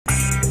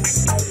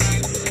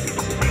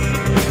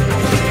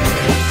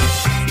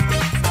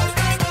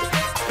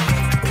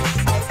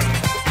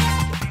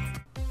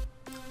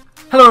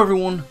Hello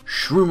everyone,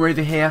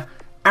 Shroomraver here,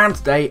 and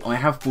today I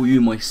have for you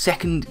my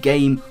second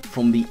game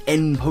from the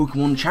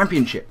NPokémon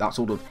Championship, that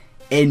sort of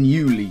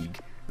NU league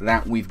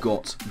that we've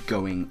got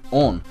going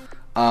on.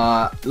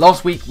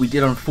 Last week we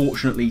did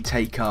unfortunately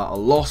take a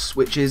loss,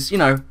 which is, you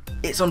know,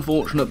 it's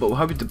unfortunate, but we're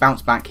hoping to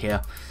bounce back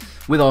here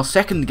with our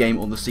second game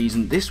of the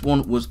season. This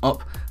one was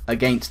up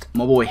against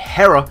my boy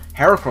Hera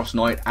Cross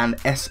Knight, and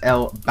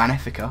SL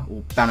Banefica,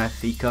 or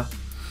Banefica,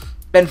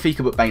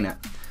 Benfica but Bayonet.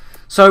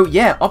 So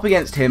yeah, up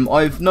against him.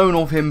 I've known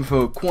of him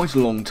for quite a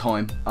long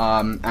time,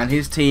 and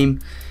his team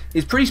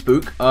is pretty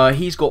spook.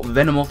 He's got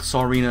Venomoth,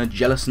 Sarina,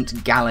 Jellicent,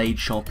 Gallade,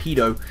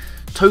 Sharpedo,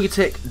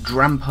 Togetic,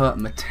 Dramper,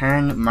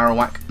 Matang,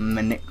 Marowak,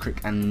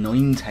 Manectric, and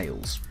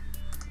Ninetales.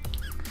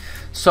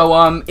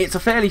 So it's a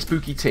fairly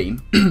spooky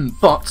team,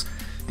 but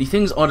the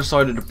things I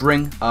decided to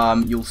bring,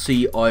 you'll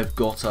see I've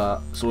got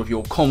sort of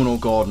your Common or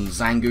Garden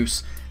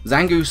Zangoose.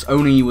 Zangoose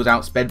only was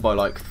outsped by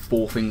like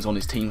 4 things on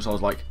his team, so I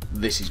was like,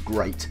 this is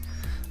great.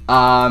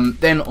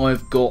 Then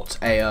I've got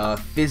a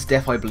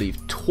Fizdef, I believe,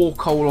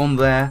 Torkoal on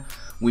there.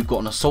 We've got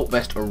an Assault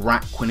Vest,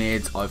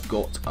 Araquanid. I've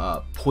got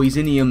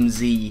Poisonium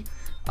Z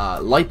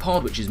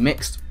Lipard, which is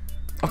mixed.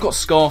 I've got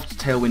Scarfed,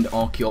 Tailwind,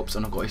 Archeops,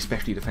 and I've got a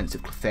specially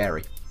defensive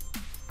Clefairy.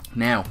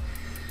 Now,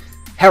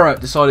 Hera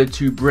decided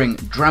to bring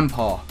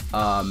Dramper,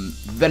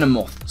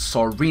 Venomoth,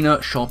 Sarina,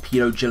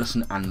 Sharpedo,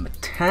 Jellicent, and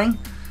Matang.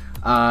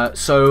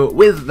 So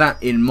with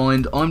that in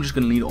mind, I'm just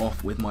going to lead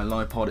off with my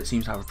Lipard. It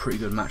seems to have a pretty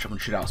good matchup and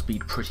should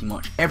outspeed pretty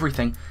much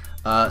everything.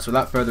 So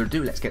without further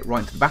ado, let's get right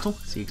into the battle,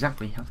 see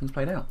exactly how things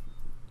played out.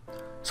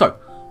 So,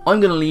 I'm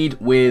going to lead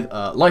with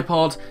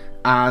Lipard,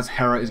 as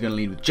Hera is going to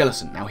lead with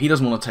Jellicent. Now, he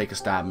doesn't want to take a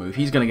stab move.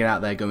 He's going to get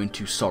out there, go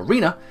into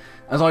Sarina,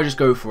 as I just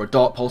go for a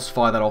Dark Pulse,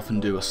 fire that off and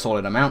do a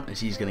solid amount, as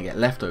he's going to get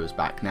leftovers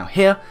back. Now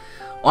here,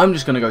 I'm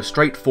just going to go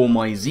straight for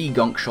my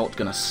Z-Gunk Shot,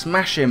 going to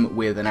smash him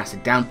with an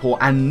Acid Downpour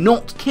and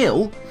not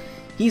kill.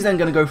 He's then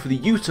going to go for the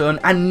U-turn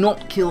and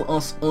not kill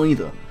us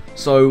either.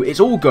 So it's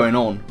all going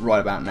on right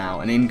about now,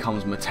 and in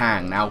comes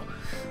Matang. Now,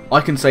 I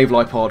can save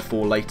Lipard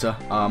for later.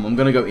 I'm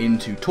going to go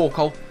into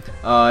Torkoal.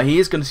 He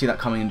is going to see that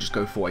coming and just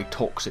go for a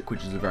Toxic,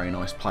 which is a very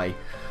nice play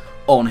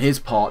on his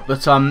part. But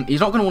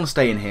he's not going to want to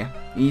stay in here.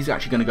 He's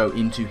actually going to go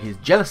into his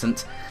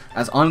Jellicent,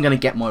 as I'm going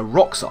to get my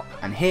Rocks up.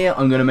 And here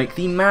I'm going to make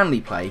the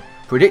manly play,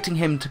 predicting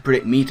him to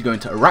predict me to go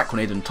into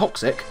Araquanid and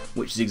Toxic,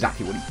 which is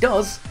exactly what he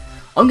does.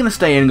 I'm going to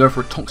stay in and go for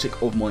a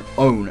Toxic of my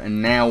own,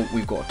 and now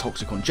we've got a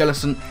Toxic on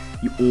Jellicent.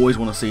 You always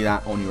want to see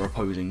that on your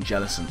opposing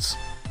Jellicents.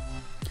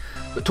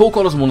 But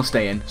Torkoal doesn't want to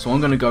stay in, so I'm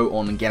going to go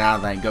on and get out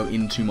of there and go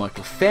into my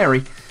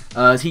Clefairy,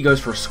 as he goes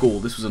for a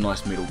Scald. This was a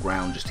nice middle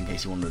ground, just in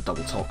case he wanted a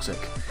double Toxic.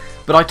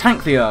 But I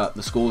tank the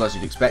Scald, as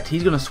you'd expect.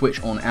 He's going to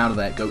switch on out of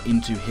there, go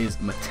into his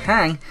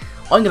Matang.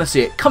 I'm going to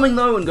see it coming,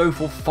 though, and go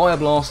for Fire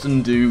Blast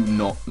and do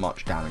not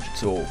much damage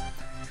at all.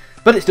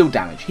 But it's still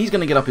damage. He's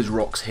going to get up his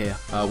Rocks here,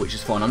 which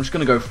is fine. I'm just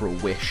going to go for a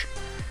Wish.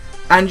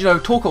 And, you know,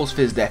 Torkoal's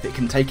Fizdef, it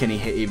can take any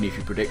hit even if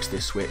he predicts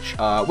this switch,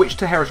 which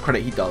to Hera's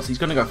credit he does. He's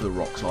going to go for the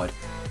Rock slide.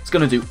 It's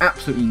going to do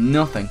absolutely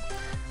nothing.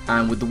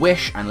 And with the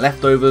Wish and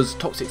leftovers,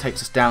 Toxic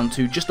takes us down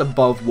to just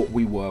above what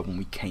we were when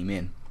we came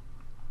in.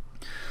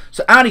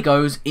 So out he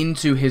goes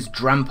into his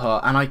Dramper,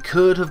 and I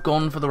could have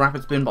gone for the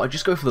Rapid Spin, but I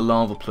just go for the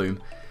Lava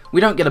Plume. We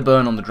don't get a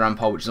burn on the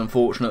Dramper, which is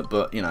unfortunate,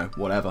 but, you know,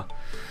 whatever.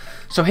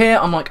 So here,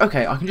 I'm like,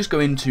 okay, I can just go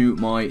into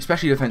my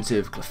specially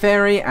defensive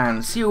Clefairy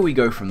and see where we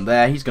go from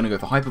there. He's going to go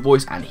for Hyper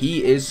Voice, and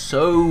he is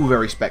so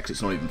very specs,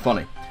 it's not even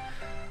funny.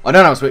 I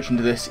don't know how to switch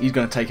into this. He's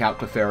going to take out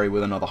Clefairy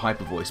with another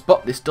Hyper Voice,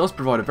 but this does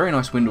provide a very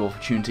nice window of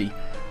opportunity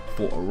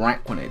for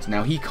Araquanid.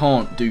 Now, he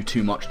can't do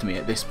too much to me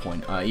at this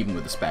point, even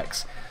with the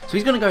specs. So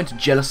he's going to go into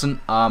Jellicent.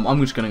 I'm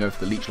just going to go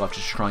for the Leech Life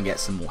just to try and get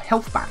some more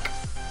health back.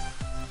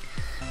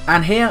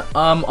 And here,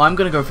 I'm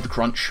going to go for the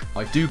Crunch.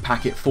 I do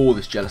pack it for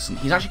this Jellicent.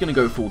 He's actually going to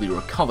go for the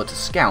Recover to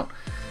Scout.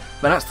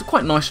 But that's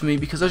quite nice for me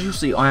because, as you'll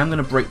see, I am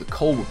going to break the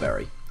Colbur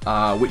Berry,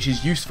 which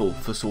is useful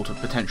for sort of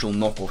potential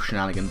knockoff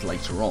shenanigans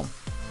later on.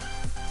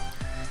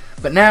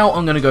 But now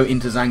I'm going to go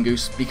into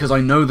Zangoose because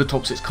I know the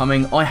Toxic's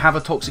coming. I have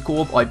a Toxic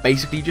Orb. I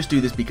basically just do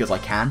this because I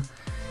can.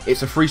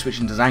 It's a free switch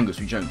into Zangoose,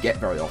 which you don't get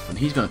very often.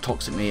 He's going to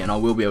Toxic me, and I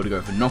will be able to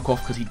go for knockoff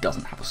because he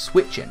doesn't have a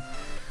switch in.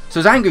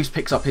 So Zangoose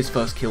picks up his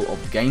first kill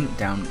of the game,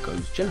 down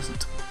goes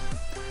Jellicent.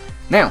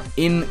 Now,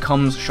 in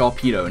comes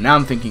Sharpedo, and now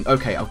I'm thinking,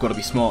 okay, I've got to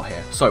be smart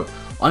here. So,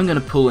 I'm going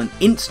to pull an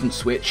instant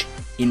switch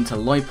into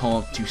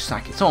Lipard to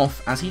sack it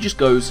off, as he just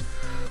goes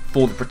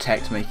for the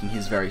Protect, making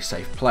his very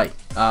safe play.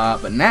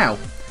 But now,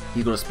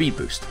 he's got a speed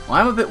boost. I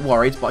am a bit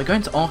worried, but I go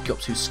into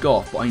Archeops who's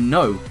Scarf, but I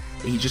know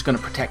that he's just going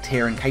to Protect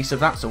here in case of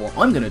that, so what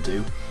I'm going to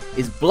do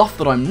is bluff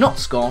that I'm not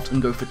Scarfed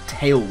and go for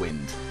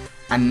Tailwind.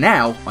 And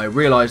now, I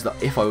realise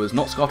that if I was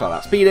not Scarfed, I'd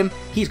outspeed him,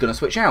 he's going to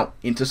switch out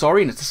into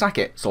Sarina to sack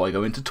it. So I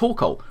go into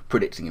Torkoal,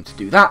 predicting him to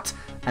do that,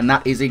 and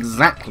that is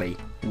exactly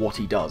what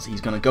he does.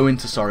 He's going to go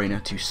into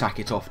Sarina to sack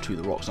it off to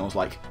the rocks, and I was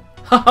like,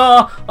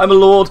 haha, I'm a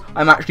lord,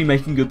 I'm actually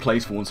making good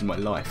plays for once in my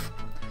life.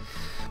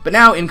 But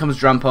now in comes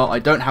Dramper. I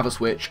don't have a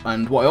switch,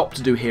 and what I opt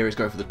to do here is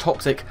go for the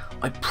Toxic.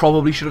 I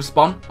probably should have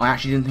spun, I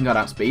actually didn't think I'd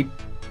outspeed.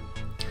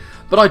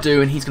 But I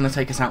do, and he's going to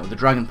take us out with the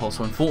Dragon Pulse,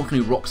 so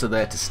unfortunately rocks are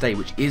there to stay,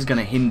 which is going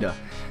to hinder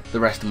the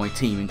rest of my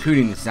team,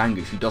 including this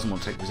Zangoose, who doesn't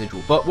want to take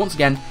residual. But once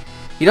again,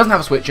 he doesn't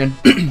have a switch in.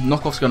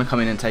 Knockoff's going to come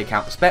in and take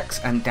out the Specs,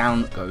 and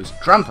down goes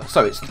Drampa.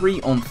 So it's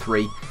 3 on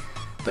 3.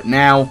 But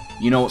now,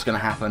 you know what's going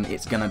to happen.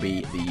 It's going to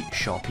be the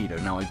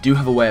Sharpedo. Now, I do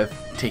have a way of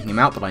taking him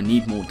out, but I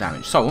need more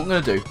damage. So what I'm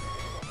going to do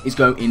is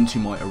go into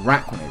my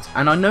Araquanid.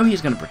 And I know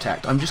he's going to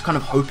protect. I'm just kind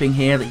of hoping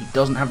here that he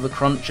doesn't have the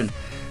crunch, and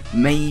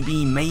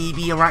maybe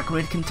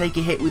Araquanid can take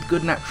a hit with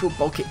good natural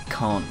bulk. It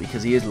can't,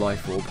 because he is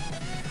Life Orb.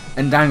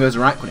 And down goes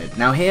Araquanid.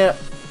 Now here,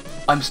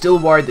 I'm still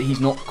worried that he's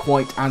not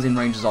quite as in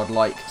range as I'd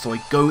like, so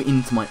I go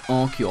into my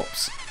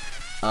Archeops,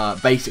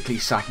 basically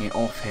sacking it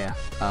off here,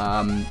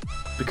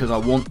 because I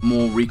want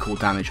more recall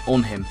damage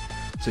on him.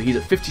 So he's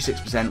at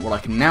 56%, what I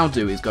can now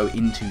do is go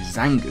into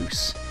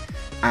Zangoose,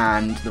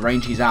 and the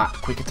range he's at,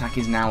 Quick Attack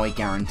is now a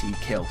guaranteed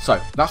kill.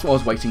 So that's what I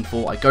was waiting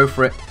for, I go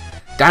for it,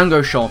 down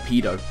goes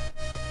Sharpedo,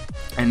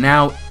 and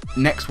now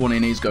next one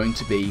in is going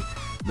to be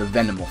the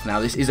Venomoth. Now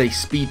this is a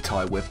speed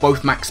tie, we're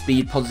both max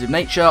speed, positive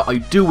nature, I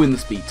do win the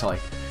speed tie.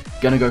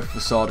 Gonna go for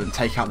Facade and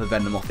take out the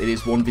Venomoth. It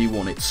is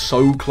 1v1, it's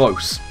so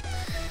close.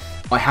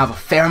 I have a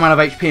fair amount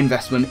of HP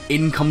investment,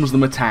 in comes the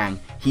Metang.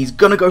 He's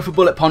gonna go for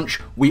Bullet Punch,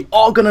 we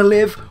are gonna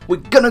live, we're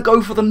gonna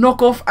go for the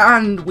knockoff,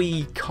 and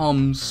we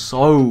come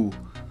so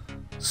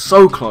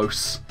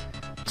close.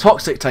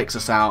 Toxic takes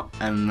us out,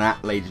 and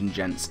that, ladies and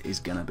gents, is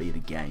gonna be the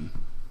game.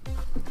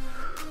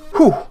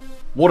 Whew,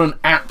 what an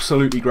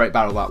absolutely great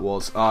battle that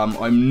was.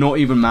 I'm not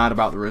even mad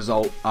about the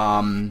result.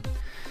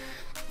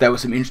 There were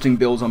some interesting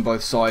builds on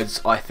both sides.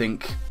 I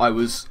think I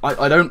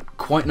don't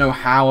quite know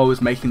how I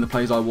was making the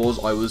plays I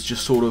was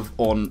just sort of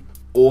on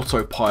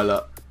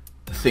autopilot,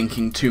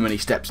 thinking too many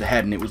steps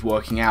ahead, and it was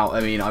working out. I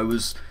mean, I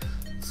was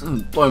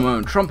blowing my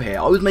own trumpet here.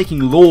 I was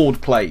making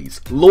Lord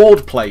plays,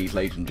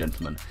 ladies and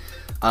gentlemen.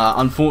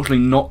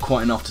 Unfortunately, not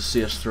quite enough to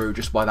see us through,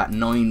 just by that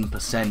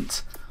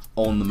 9%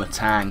 on the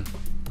Metang.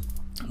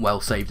 Well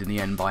saved in the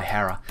end by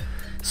Hera.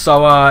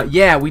 So,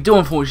 yeah, we do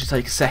unfortunately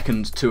take a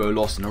second 2-0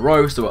 loss in a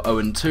row, so we're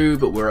 0-2,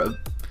 but we're at,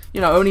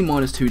 only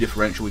 -2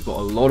 differential. We've got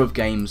a lot of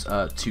games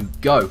to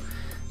go.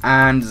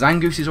 And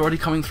Zangoose is already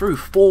coming through.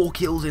 4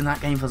 kills in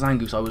that game for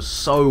Zangoose. I was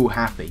so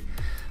happy.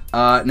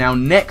 Now,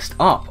 next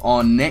up,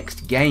 our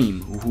next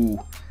game.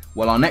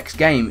 Well, our next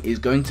game is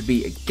going to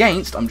be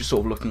against, I'm just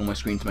sort of looking on my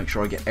screen to make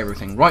sure I get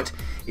everything right.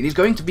 It is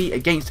going to be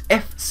against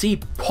FC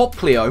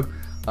Poplio,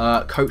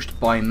 coached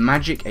by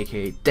Magic,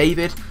 aka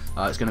David.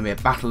 It's going to be a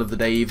battle of the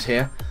Daves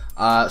here.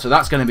 So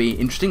that's going to be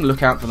interesting.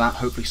 Look out for that,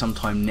 hopefully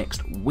sometime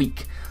next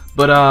week.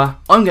 But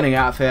I'm going to get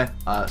out of here.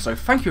 So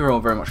thank you all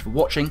very much for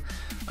watching.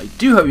 I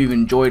do hope you've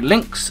enjoyed.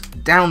 Links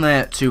down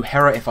there to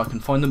Hera if I can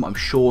find them. I'm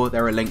sure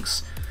there are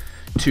links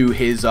to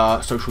his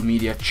social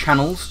media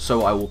channels,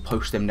 so I will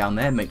post them down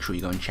there. Make sure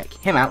you go and check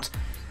him out.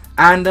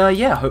 And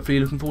yeah, hopefully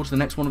looking forward to the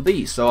next one of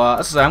these. So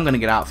as I say, I'm going to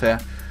get out of here.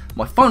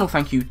 My final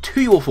thank you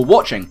to you all for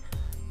watching.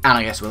 And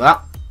I guess with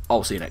that,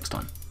 I'll see you next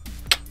time.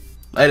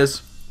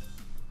 Laters.